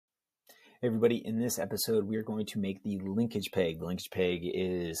Hey everybody, in this episode we are going to make the linkage peg. The linkage peg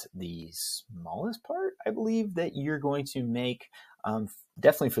is the smallest part, I believe, that you're going to make,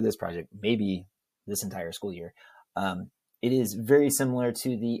 definitely for this project, maybe this entire school year. It is very similar to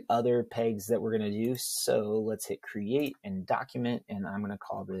the other pegs that we're going to do, so let's hit create and document, and I'm going to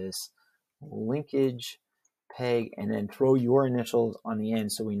call this linkage peg, and then throw your initials on the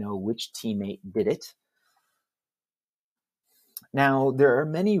end so we know which teammate did it. Now, there are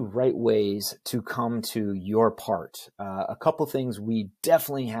many right ways to come to your part. A couple things we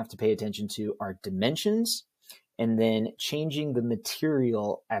definitely have to pay attention to are dimensions and then changing the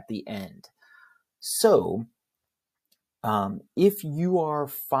material at the end. So if you are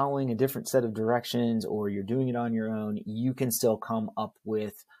following a different set of directions or you're doing it on your own, you can still come up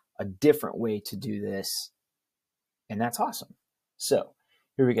with a different way to do this, and that's awesome. So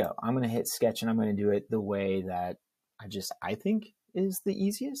here we go. I'm going to hit sketch and I'm going to do it the way that I think is the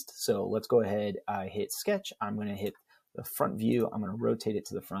easiest. So let's go ahead, hit sketch. I'm going to hit the front view. I'm going to rotate it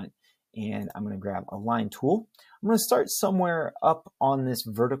to the front, and I'm going to grab a line tool. I'm going to start somewhere up on this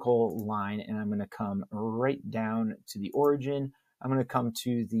vertical line, and I'm going to come right down to the origin. I'm going to come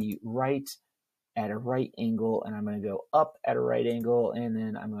to the right at a right angle, and I'm going to go up at a right angle, and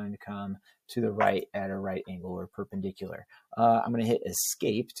then I'm going to come to the right at a right angle or perpendicular. I'm going to hit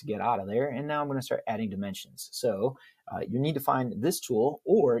escape to get out of there, and now I'm going to start adding dimensions. So you need to find this tool,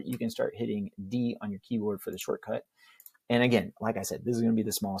 or you can start hitting D on your keyboard for the shortcut. And again, like I said, this is going to be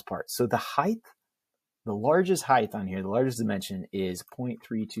the smallest part. So the height, the largest height on here, the largest dimension is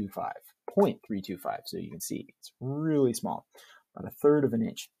 0.325. 0.325. So you can see it's really small, about a third of an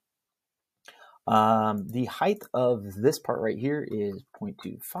inch. The height of this part right here is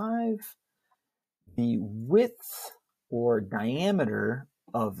 0.25. The width or diameter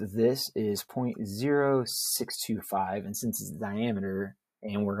of this is 0.0625. And since it's diameter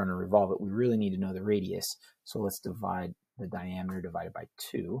and we're going to revolve it, we really need to know the radius. So let's divide the diameter divided by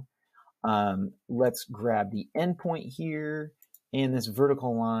 2. Let's grab the endpoint here and this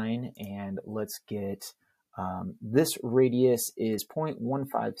vertical line, and let's get this radius is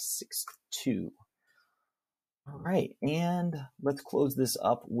 0.1562. All right, and let's close this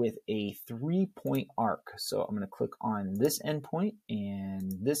up with a 3-point arc. So I'm going to click on this endpoint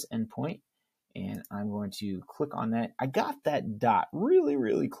and this endpoint, and I'm going to click on that. I got that dot really,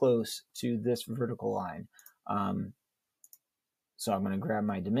 really close to this vertical line. So I'm going to grab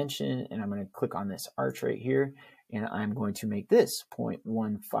my dimension, and I'm going to click on this arch right here, and I'm going to make this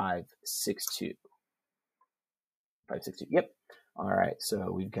 0.1562. 562, yep. All right,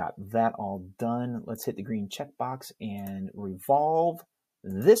 so we've got that all done. Let's hit the green checkbox and revolve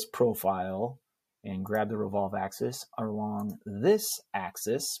this profile and grab the revolve axis along this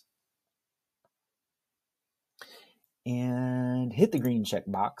axis and hit the green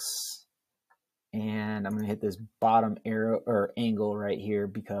checkbox. And I'm going to hit this bottom arrow or angle right here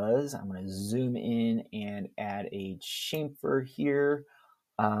because I'm going to zoom in and add a chamfer here.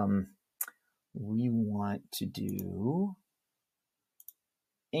 We want to do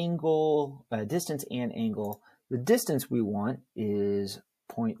angle, distance and angle. The distance we want is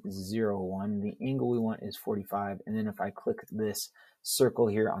 0.01. The angle we want is 45. And then if I click this circle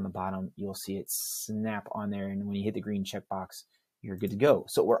here on the bottom, you'll see it snap on there. And when you hit the green checkbox, you're good to go.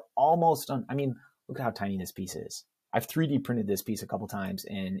 So we're almost done. I mean, look how tiny this piece is. I've 3D printed this piece a couple times,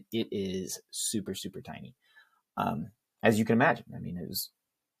 and it is super, super tiny. As you can imagine, I mean, it was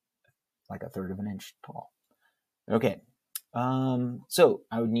like a third of an inch tall. Okay. So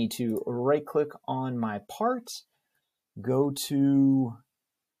I would need to right click on my part, go to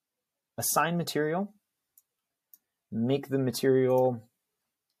assign material, make the material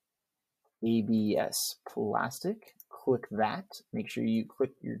ABS plastic, click that, make sure you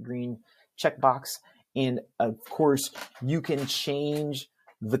click your green checkbox, and of course you can change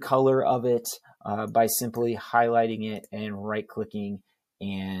the color of it by simply highlighting it and right clicking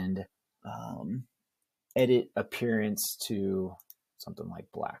and edit appearance to something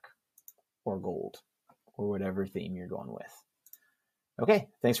like black or gold or whatever theme you're going with. Okay,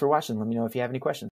 thanks for watching. Let me know if you have any questions.